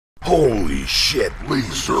Holy shit,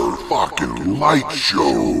 laser fucking light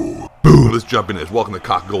show. Boom, let's jump in this. Welcome to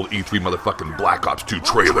Cock Gold E3 motherfucking Black Ops 2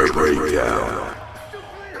 trailer breakdown.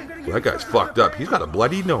 Well, that guy's fucked up. He's got a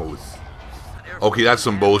bloody nose. Okay, that's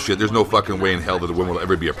some bullshit. There's no fucking way in hell that a woman will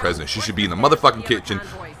ever be a president. She should be in the motherfucking kitchen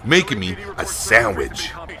making me a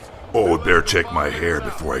sandwich. Oh, better check my hair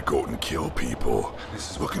before I go out and kill people.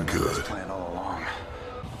 This is looking good.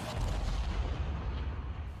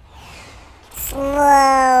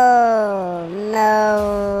 Slow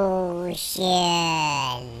motion.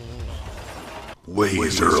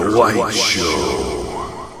 Laser light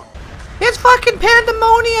show. It's fucking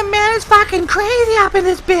pandemonium, man. It's fucking crazy up in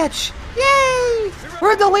this bitch. Yay!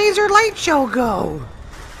 Where'd the laser light show go?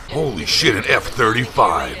 Holy shit, an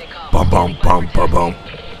F-35. Bum bum bum bum bum.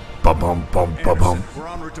 Bum bum bum bum bum.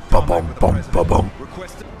 Bum bum bum bum bum.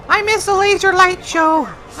 I miss the laser light show.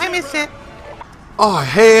 I miss it. Oh,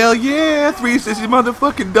 hell yeah. 360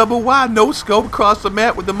 motherfucking double wide, no scope across the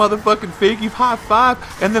map with the motherfucking fakie high five.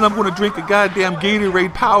 And then I'm going to drink a goddamn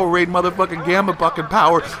Gatorade Powerade motherfucking Gamma fucking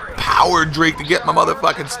power drink to get my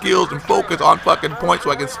motherfucking skills and focus on fucking point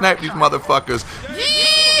so I can snipe these motherfuckers.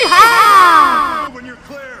 Yeehaw!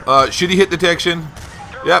 Shitty hit detection.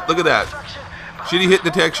 Yep, look at that. Shitty hit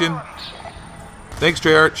detection. Thanks,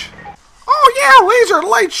 Treyarch. Oh yeah, laser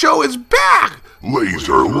light show is back!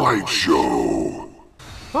 Laser light show.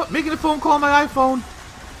 Oh, making a phone call on my iPhone.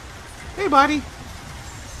 Hey, buddy.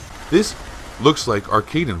 This looks like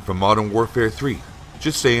Arcaden from Modern Warfare 3.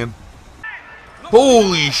 Just saying.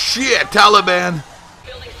 Holy shit, Taliban.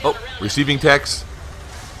 Oh, receiving text.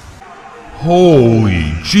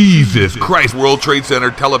 Holy Jesus Christ, World Trade Center,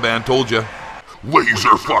 Taliban, told you.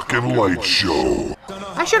 Laser fucking light show.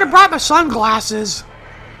 I should have brought my sunglasses.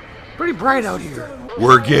 Pretty bright out here.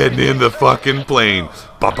 We're getting in the fucking plane.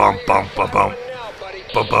 Ba-bum, bum, ba-bum.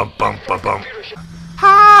 Ba-bum, bum, ba-bum.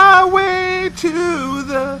 Highway to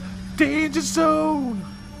the danger zone.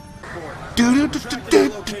 I'm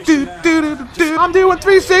doing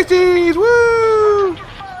 360s. Woo!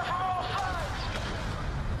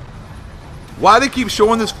 Why they keep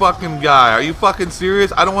showing this fucking guy? Are you fucking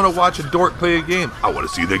serious? I don't want to watch a dork play a game. I want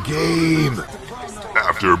to see the game.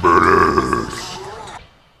 Afterburners.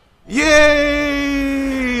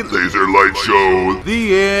 Yay! Laser light show.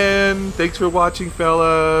 The end. Thanks for watching,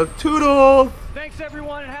 fella. Toodle. Thanks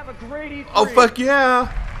everyone and have a great E3. Oh, fuck yeah.